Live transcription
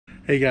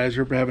Hey guys,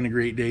 hope you're having a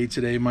great day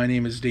today. My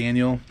name is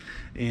Daniel,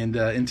 and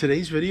in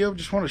today's video,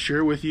 just want to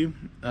share with you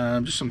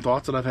just some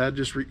thoughts that I've had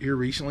just here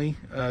recently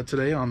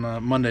today on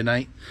Monday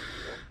night.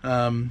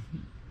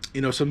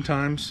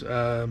 Sometimes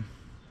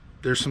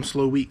there's some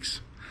slow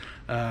weeks.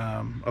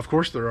 Of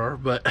course there are,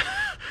 but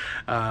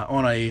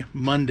on a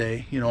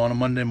Monday, on a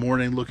Monday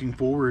morning looking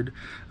forward,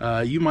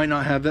 you might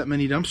not have that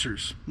many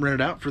dumpsters rented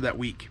out for that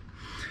week.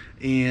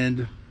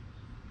 And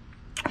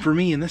for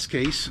me, in this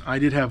case, I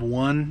did have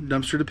one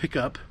dumpster to pick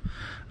up.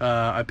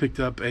 I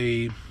picked up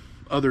a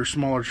other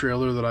smaller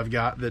trailer that I've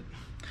got that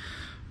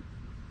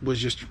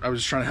was I was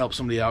just trying to help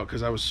somebody out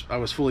because I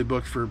was fully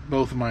booked for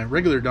both of my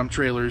regular dump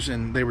trailers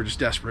and they were just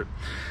desperate.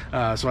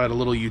 So I had a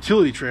little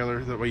utility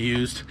trailer that we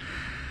used.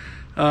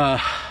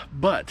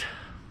 But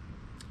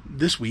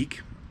this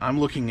week, I'm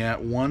looking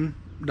at one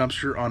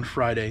dumpster on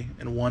Friday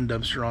and one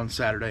dumpster on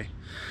Saturday,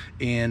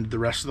 and the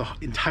rest of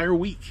the entire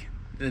week,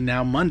 and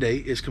now Monday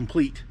is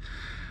complete,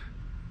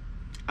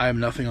 I have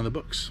nothing on the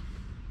books.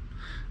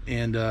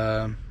 And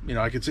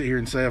I could sit here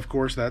and say, of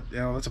course, that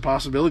that's a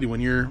possibility when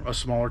you're a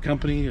smaller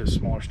company, a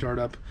smaller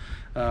startup,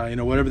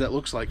 whatever that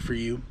looks like for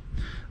you.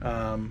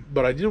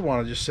 But I did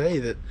want to just say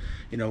that,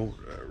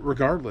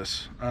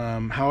 regardless,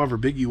 however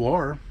big you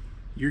are,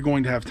 you're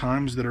going to have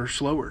times that are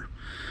slower.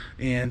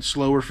 And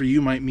slower for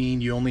you might mean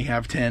you only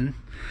have 10,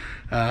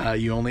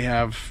 you only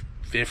have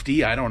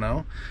 50, I don't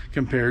know,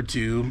 compared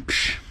to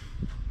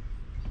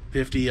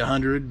 50,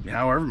 100,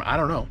 however, I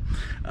don't know,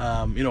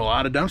 a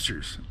lot of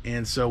dumpsters.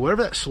 And so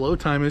whatever that slow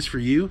time is for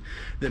you,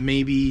 that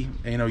maybe,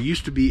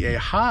 used to be a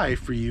high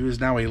for you,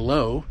 is now a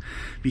low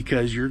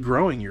because you're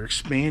growing, you're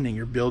expanding,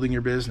 you're building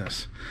your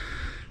business.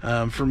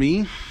 For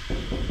me,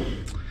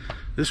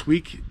 this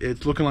week,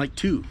 it's looking like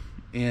 2.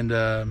 And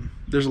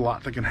there's a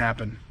lot that can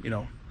happen,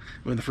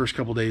 in the first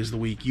couple days of the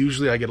week.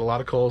 Usually I get a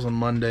lot of calls on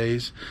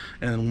Mondays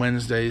and then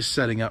Wednesdays,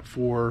 setting up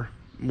for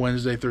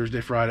Wednesday,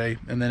 Thursday, Friday,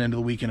 and then into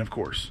the weekend, of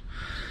course.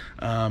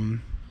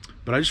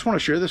 But I just want to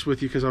share this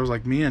with you because I was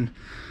like, man,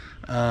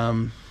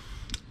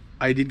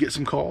 I did get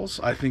some calls.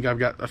 I think I've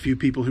got a few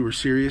people who are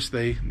serious.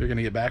 They're going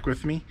to get back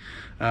with me,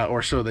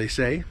 or so they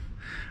say.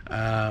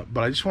 But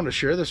I just want to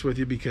share this with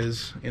you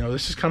because,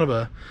 this is kind of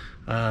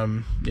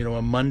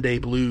a Monday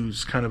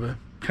blues kind of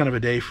a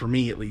day for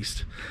me, at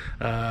least.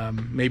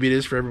 Maybe it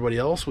is for everybody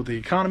else with the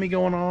economy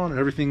going on and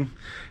everything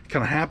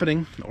kind of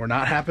happening or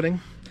not happening.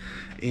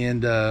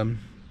 And I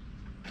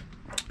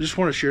just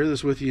want to share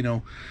this with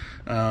you.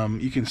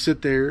 You can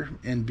sit there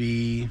and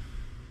be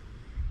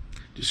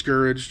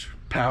discouraged,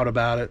 pout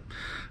about it.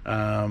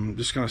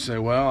 Just going to say,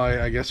 well,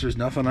 I guess there's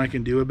nothing I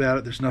can do about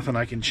it. There's nothing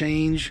I can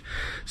change.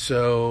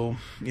 So,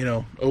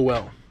 oh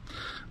well.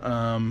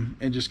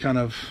 And just kind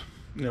of,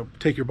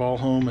 take your ball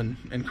home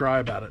and cry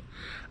about it.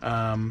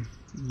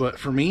 But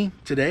for me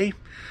today,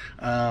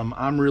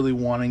 I'm really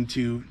wanting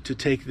to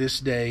take this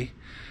day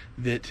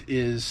that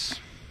is,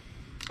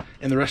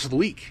 and the rest of the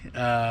week,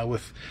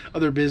 with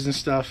other business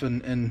stuff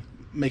and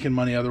making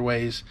money other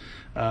ways,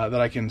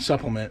 that I can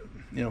supplement,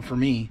 for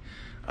me.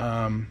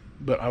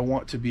 But I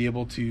want to be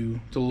able to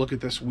look at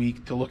this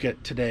week, to look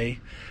at today,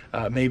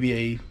 maybe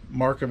a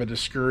mark of a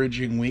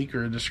discouraging week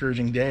or a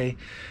discouraging day,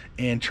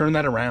 and turn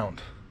that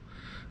around.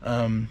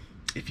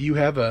 If you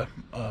have a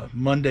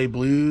Monday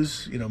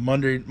blues,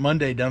 Monday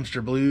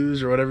dumpster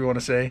blues, or whatever you want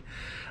to say,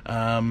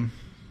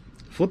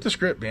 flip the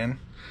script, man.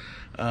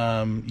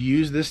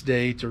 Use this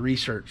day to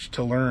research,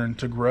 to learn,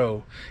 to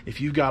grow.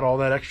 If you've got all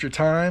that extra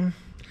time,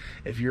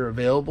 if you're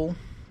available,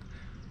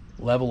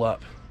 level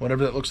up.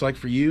 Whatever that looks like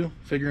for you,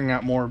 figuring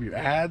out more of your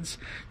ads,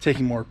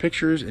 taking more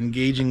pictures,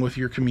 engaging with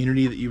your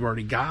community that you've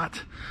already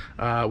got,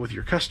 with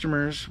your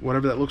customers,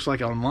 whatever that looks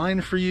like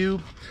online for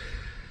you.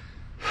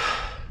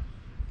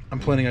 I'm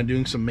planning on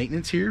doing some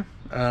maintenance here.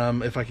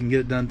 If I can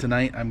get it done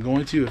tonight, I'm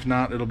going to. If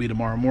not, it'll be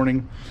tomorrow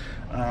morning.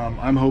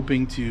 I'm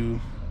hoping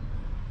to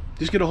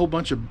just get a whole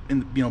bunch of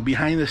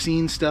behind the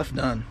scenes stuff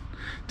done.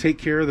 Take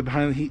care of the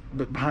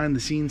behind the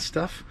scenes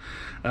stuff,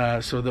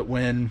 so that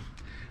when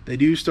they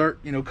do start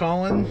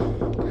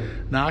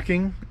calling,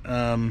 knocking,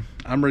 I'm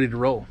ready to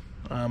roll.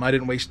 I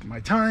didn't waste my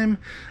time.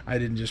 I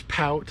didn't just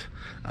pout.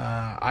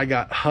 I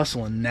got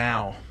hustling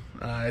now.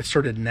 It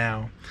started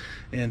now.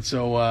 And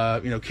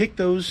so kick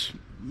those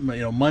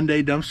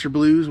Monday dumpster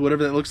blues,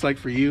 whatever that looks like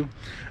for you.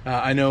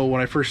 I know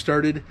when I first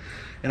started,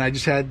 and I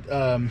just had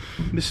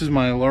this is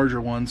my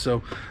larger one,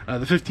 so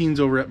the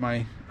 15's over at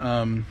my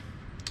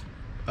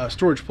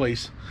storage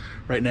place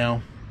right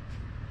now,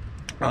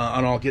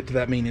 and I'll get to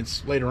that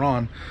maintenance later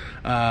on.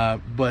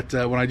 But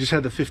when I just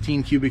had the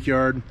 15 cubic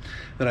yard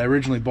that I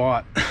originally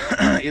bought,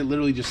 it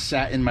literally just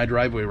sat in my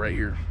driveway right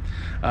here.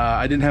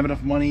 I didn't have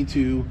enough money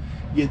to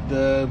get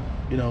the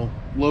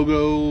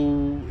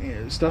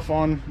logo stuff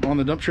on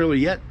the dump trailer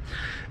yet,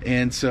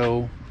 and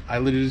so I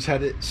literally just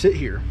had it sit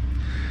here.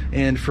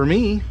 And for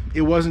me,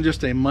 it wasn't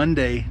just a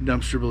Monday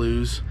dumpster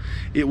blues,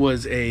 it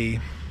was a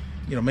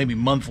maybe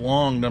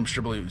month-long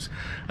dumpster blues.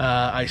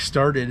 I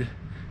started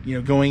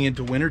going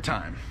into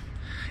wintertime,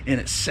 and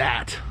it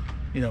sat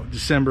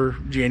December,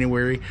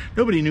 January.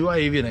 Nobody knew I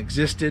even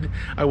existed.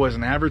 I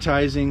wasn't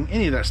advertising,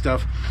 any of that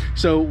stuff.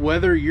 So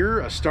whether you're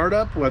a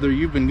startup, whether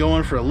you've been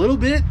going for a little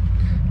bit,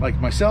 like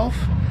myself,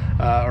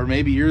 or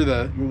maybe you're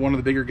one of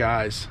the bigger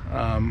guys,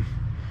 and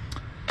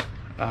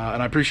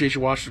I appreciate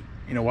you watching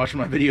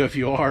my video if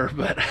you are,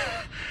 but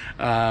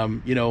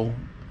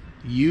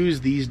use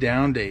these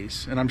down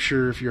days. And I'm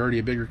sure if you're already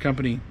a bigger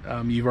company,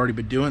 you've already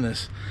been doing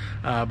this,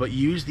 but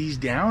use these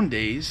down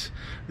days,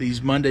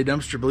 these Monday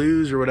dumpster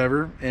blues or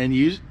whatever, and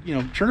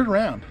turn it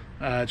around,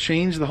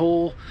 change the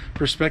whole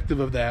perspective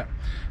of that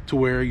to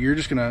where you're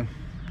just gonna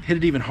hit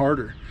it even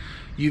harder.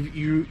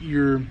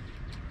 Your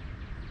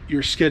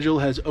schedule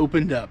has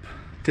opened up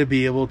to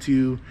be able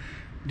to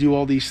do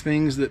all these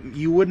things that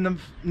you wouldn't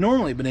have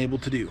normally been able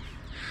to do.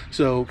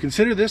 So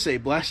consider this a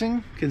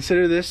blessing.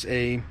 Consider this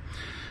a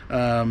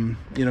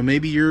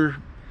maybe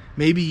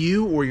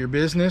you or your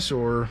business,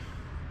 or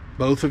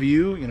both of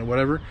you,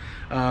 whatever,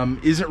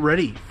 isn't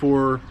ready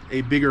for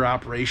a bigger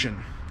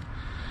operation.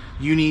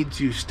 You need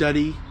to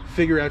study,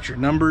 figure out your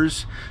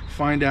numbers,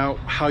 find out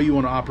how you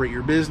want to operate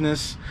your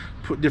business,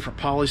 put different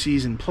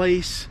policies in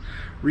place,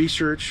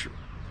 research,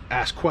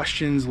 ask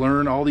questions,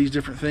 learn all these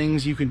different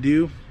things you can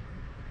do.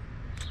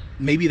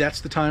 Maybe that's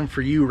the time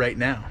for you right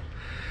now.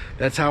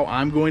 That's how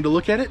I'm going to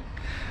look at it.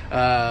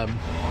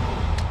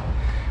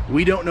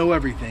 We don't know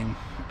everything.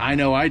 I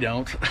know I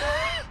don't.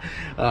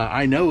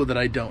 I know that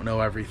I don't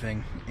know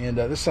everything, and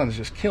this sun is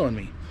just killing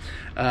me.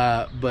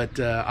 But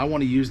I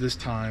want to use this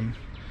time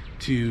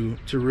to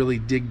really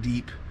dig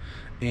deep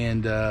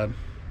and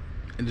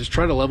just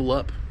try to level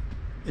up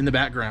in the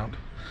background,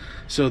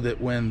 so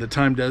that when the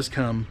time does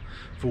come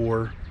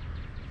for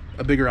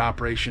a bigger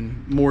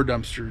operation, more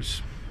dumpsters,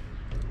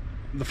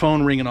 the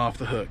phone ringing off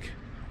the hook,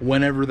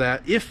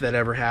 if that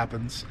ever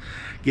happens,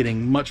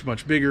 getting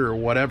much bigger or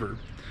whatever.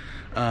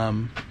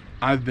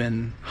 I've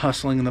been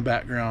hustling in the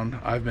background.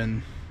 I've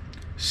been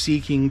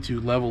seeking to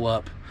level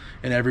up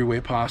in every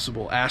way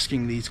possible,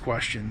 asking these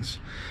questions,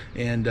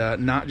 and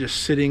not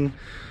just sitting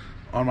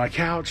on my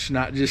couch,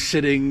 not just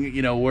sitting,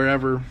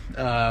 wherever,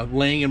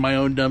 laying in my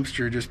own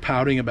dumpster, just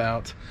pouting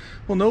about,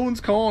 well, no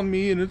one's calling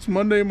me and it's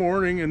Monday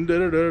morning and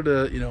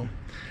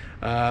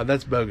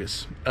that's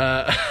bogus.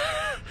 Go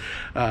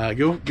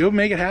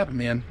make it happen,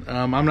 man.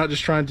 I'm not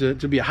just trying to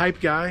be a hype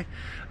guy,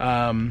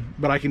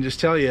 but I can just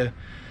tell you,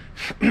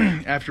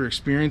 after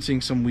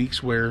experiencing some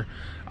weeks where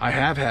I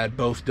have had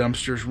both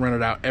dumpsters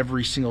rented out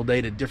every single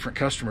day to different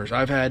customers.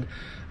 I've had,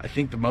 I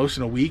think the most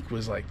in a week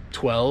was like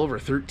 12 or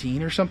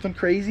 13 or something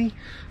crazy.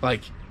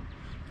 Like,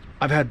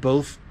 I've had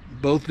both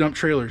dump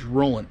trailers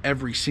rolling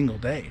every single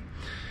day.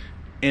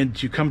 And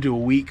to come to a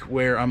week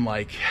where I'm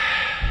like,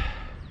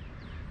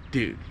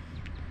 dude,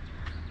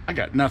 I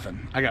got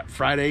nothing. I got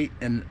Friday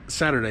and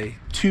Saturday,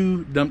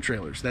 2 dump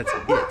trailers. That's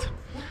it.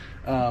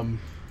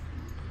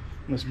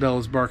 Miss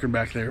Bella's barking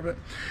back there, but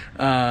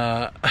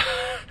I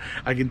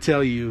can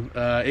tell you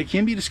it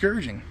can be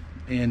discouraging.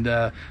 And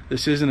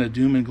this isn't a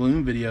doom and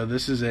gloom video.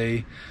 This is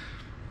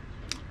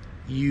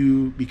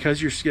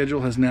because your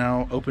schedule has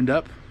now opened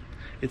up,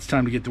 it's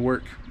time to get to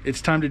work. It's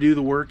time to do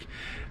the work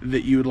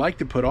that you would like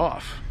to put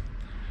off.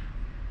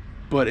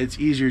 But it's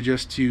easier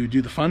just to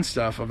do the fun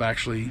stuff of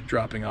actually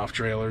dropping off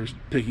trailers,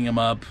 picking them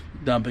up,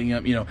 dumping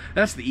them.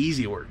 That's the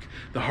easy work.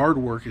 The hard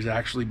work is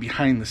actually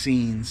behind the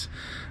scenes,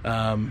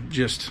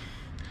 just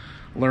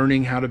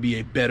learning how to be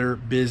a better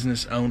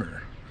business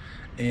owner.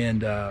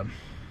 And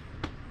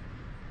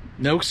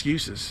no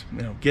excuses.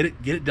 Get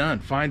it done.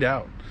 Find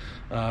out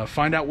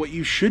what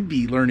you should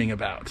be learning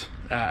about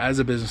as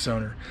a business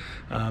owner.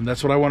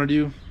 That's what I want to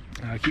do.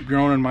 Keep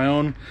growing in my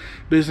own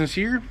business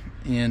here,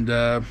 and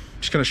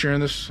just kind of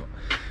sharing this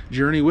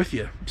journey with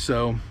you.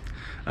 So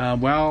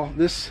while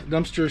this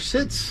dumpster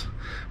sits,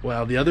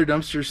 while the other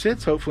dumpster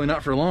sits, hopefully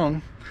not for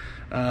long,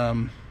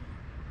 I'm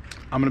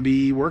going to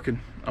be working.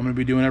 I'm going to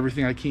be doing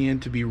everything I can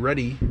to be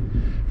ready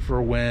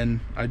for when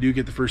I do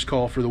get the first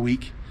call for the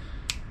week,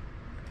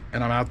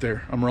 and I'm out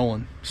there, I'm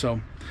rolling. So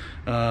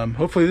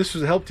hopefully this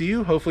was a help to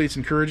you. Hopefully it's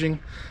encouraging.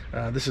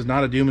 This is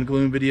not a doom and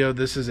gloom video.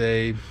 This is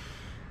a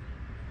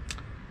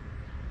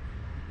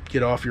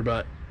get off your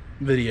butt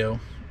video.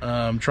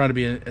 Trying to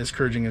be as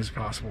encouraging as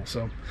possible.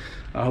 So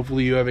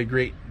hopefully you have a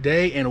great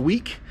day and a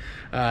week.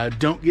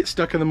 Don't get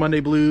stuck in the Monday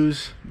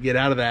blues. Get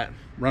out of that.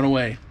 Run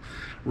away.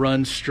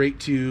 Run straight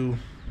to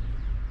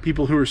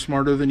people who are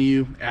smarter than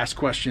you. Ask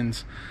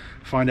questions.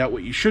 Find out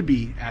what you should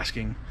be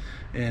asking,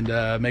 and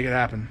make it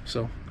happen.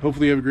 So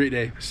hopefully you have a great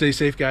day. Stay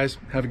safe, guys.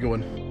 Have a good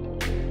one.